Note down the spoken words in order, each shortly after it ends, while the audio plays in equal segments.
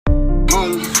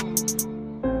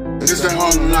It's that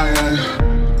Harlem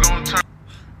night.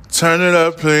 Turn it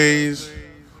up, please.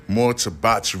 More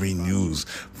debauchery news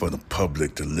for the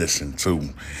public to listen to.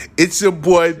 It's your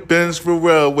boy Benz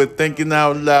Farrell with Thinking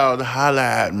Out Loud. Holla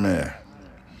at me.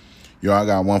 Yo, I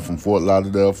got one from Fort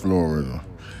Lauderdale, Florida.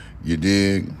 You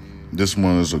dig? This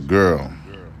one is a girl.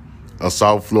 A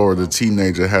South Florida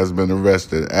teenager has been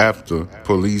arrested after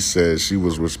police said she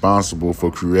was responsible for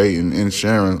creating and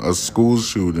sharing a school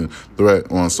shooting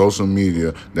threat on social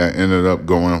media that ended up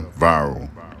going viral.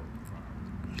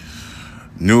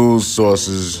 News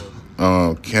sources,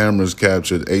 cameras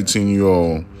captured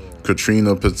 18-year-old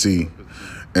Katrina Petit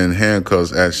in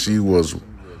handcuffs as she was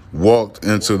walked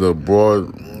into the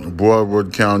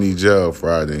Broward County Jail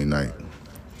Friday night.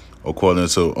 According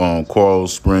to Coral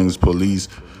Springs Police,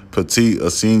 Petit, a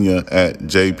senior at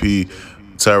J.P.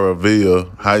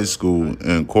 Taravilla High School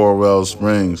in Coral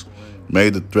Springs,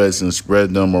 made the threats and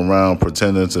spread them around,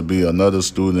 pretending to be another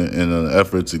student in an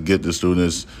effort to get the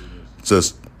students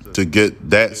to get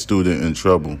that student in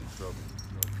trouble.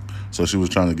 So she was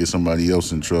trying to get somebody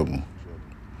else in trouble.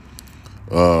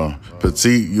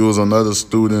 Petit used another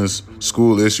student's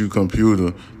school-issued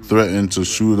computer, threatened to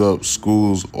shoot up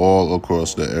schools all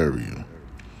across the area.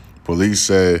 Police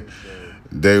said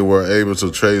they were able to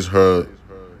trace her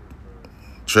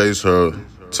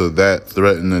to that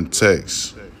threatening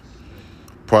text.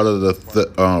 Part of the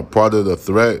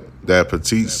threat that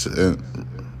Petit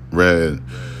read.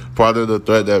 Part of the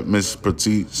threat that Miss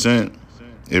Petit sent.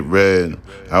 It read,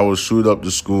 "I will shoot up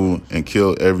the school and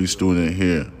kill every student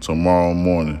here tomorrow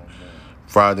morning,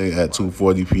 Friday at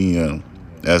 2:40 p.m.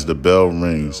 as the bell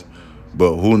rings.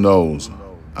 But who knows?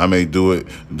 I may do it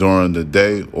during the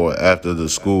day or after the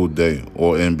school day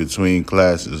or in between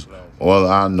classes. All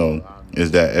I know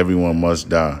is that everyone must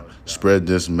die. Spread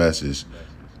this message."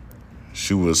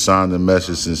 She was signed the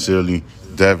message sincerely,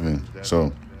 Devin.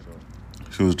 So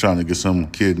she was trying to get some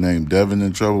kid named Devin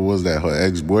in trouble. Was that her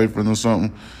ex-boyfriend or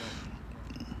something?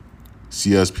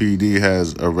 CSPD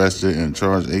has arrested and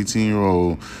charged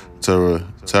 18-year-old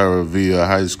Taravilla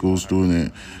High School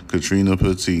student Katrina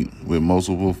Petit with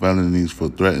multiple felonies for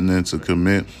threatening to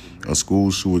commit a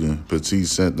school shooting. Petit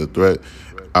sent the threat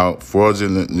out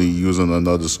fraudulently using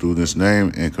another student's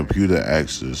name and computer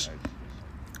access.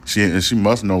 She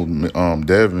must know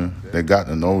Devin. They got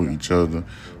to know each other.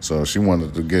 So she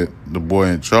wanted to get the boy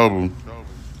in trouble.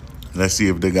 Let's see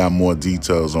if they got more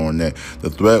details on that. The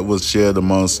threat was shared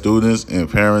among students and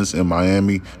parents in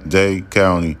Miami-Dade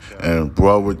County and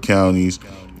Broward counties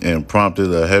and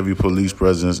prompted a heavy police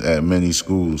presence at many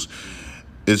schools.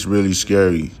 "It's really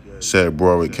scary," said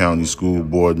Broward County School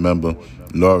Board member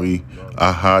Laurie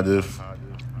Ahadif.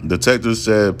 Detectives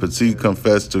said Petit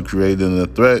confessed to creating a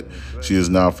threat. She is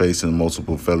now facing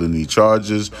multiple felony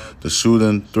charges. The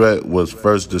shooting threat was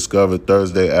first discovered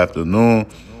Thursday afternoon,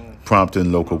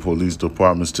 prompting local police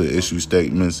departments to issue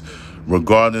statements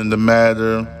regarding the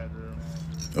matter.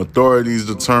 Authorities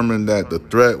determined that the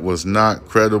threat was not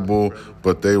credible,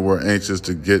 but they were anxious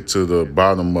to get to the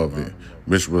bottom of it,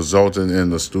 which resulted in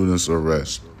the student's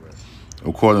arrest.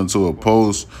 According to a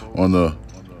post on the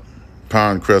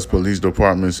Pinecrest Police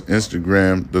Department's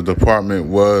Instagram, the department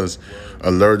was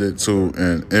alerted to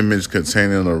an image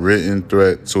containing a written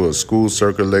threat to a school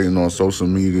circulating on social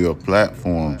media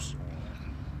platforms.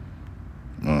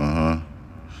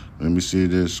 Let me see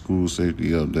this school safety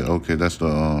update. Okay, that's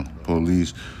the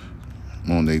police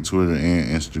on their Twitter and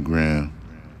Instagram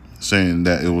saying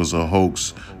that it was a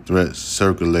hoax threat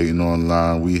circulating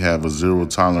online. "We have a zero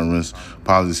tolerance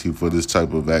policy for this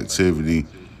type of activity."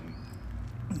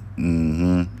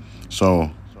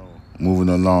 So, moving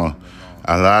along,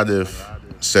 Aladif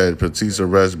said Petit's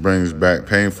arrest brings back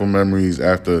painful memories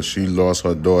after she lost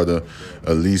her daughter,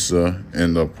 Elisa,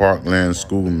 in the Parkland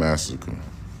school massacre.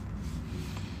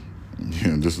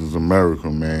 Yeah, this is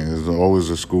America, man. There's always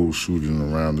a school shooting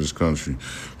around this country.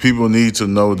 People need to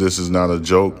know this is not a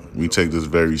joke. We take this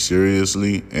very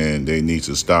seriously, and they need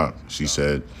to stop, she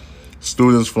said.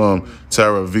 Students from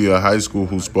Taravilla High School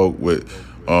who spoke with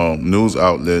news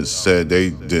outlets said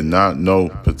they did not know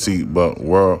Petit but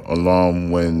were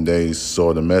alarmed when they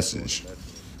saw the message.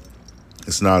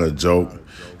 "It's not a joke.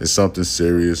 It's something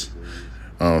serious,"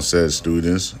 said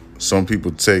students. "Some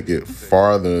people take it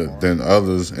farther than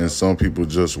others, and some people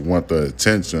just want the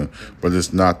attention, but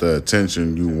it's not the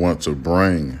attention you want to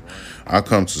bring. I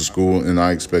come to school and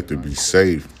I expect to be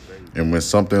safe. And when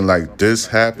something like this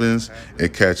happens,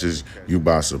 it catches you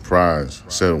by surprise,"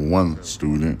 said one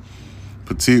student.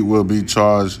 Petit will be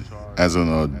charged as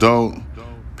an adult.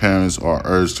 Parents are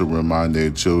urged to remind their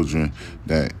children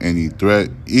that any threat,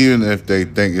 even if they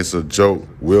think it's a joke,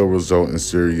 will result in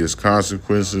serious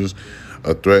consequences.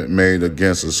 A threat made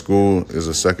against a school is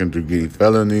a second-degree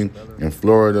felony in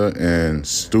Florida, and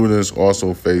students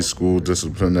also face school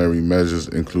disciplinary measures,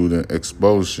 including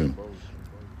expulsion.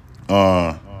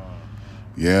 Uh,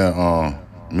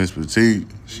 Miss Petite,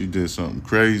 she did something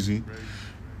crazy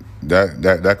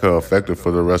that could affect her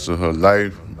for the rest of her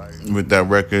life with that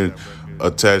record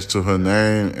attached to her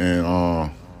name,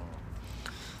 and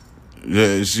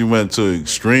yeah, she went to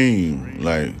extreme,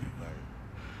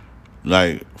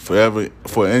 like forever.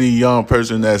 For any young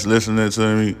person that's listening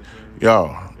to me,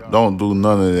 y'all don't do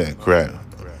none of that crap.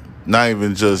 Not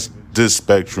even just this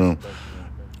spectrum,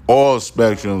 all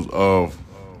spectrums of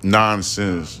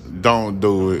nonsense. Don't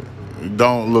do it.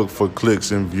 Don't look for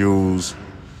clicks and views.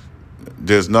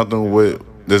 There's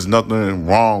nothing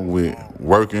wrong with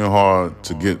working hard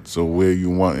to get to where you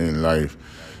want in life.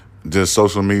 This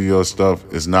social media stuff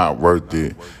is not worth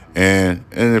it. And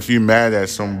if you're mad at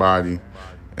somebody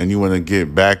and you want to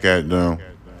get back at them,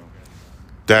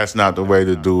 that's not the way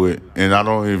to do it. And I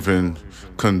don't even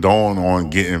condone on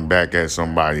getting back at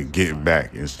somebody, get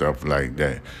back and stuff like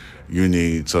that. You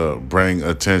need to bring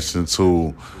attention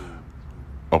to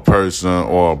a person,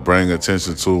 or bring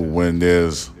attention to when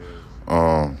there's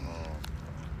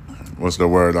what's the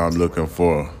word I'm looking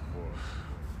for?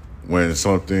 When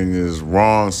something is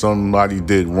wrong, somebody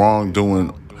did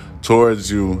wrongdoing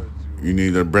towards you, you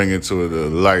need to bring it to the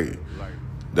light.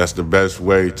 That's the best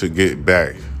way to get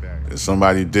back. If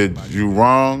somebody did you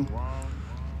wrong,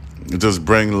 just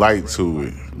bring light to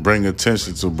it. Bring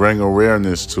attention to, bring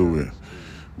awareness to it.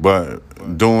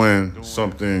 But doing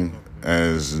something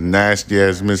as nasty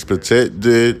as Miss Petite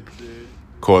did,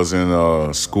 causing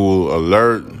a school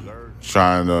alert,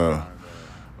 trying to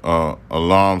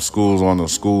alarm schools on a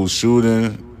school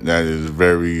shooting, that is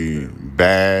very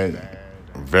bad,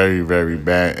 very, very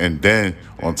bad. And then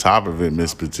on top of it,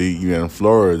 Miss Petite, you're in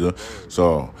Florida,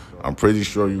 so I'm pretty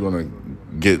sure you're gonna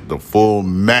get the full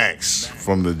max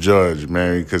from the judge,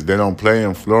 man, because they don't play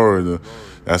in Florida.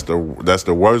 That's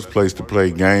the worst place to play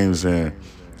games in,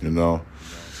 you know.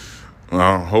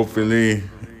 Hopefully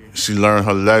she learned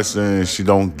her lesson and she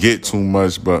don't get too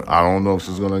much, but I don't know if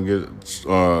she's gonna get.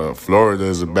 Florida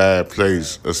is a bad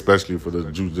place, especially for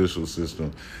the judicial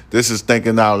system. This is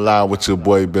Thinking Out Loud with your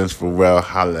boy Benz Pharrell.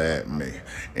 Holla at me.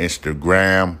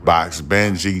 Instagram, Box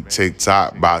Benji.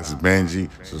 TikTok, Box Benji.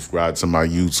 Subscribe to my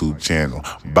YouTube channel,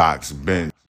 Box Benji.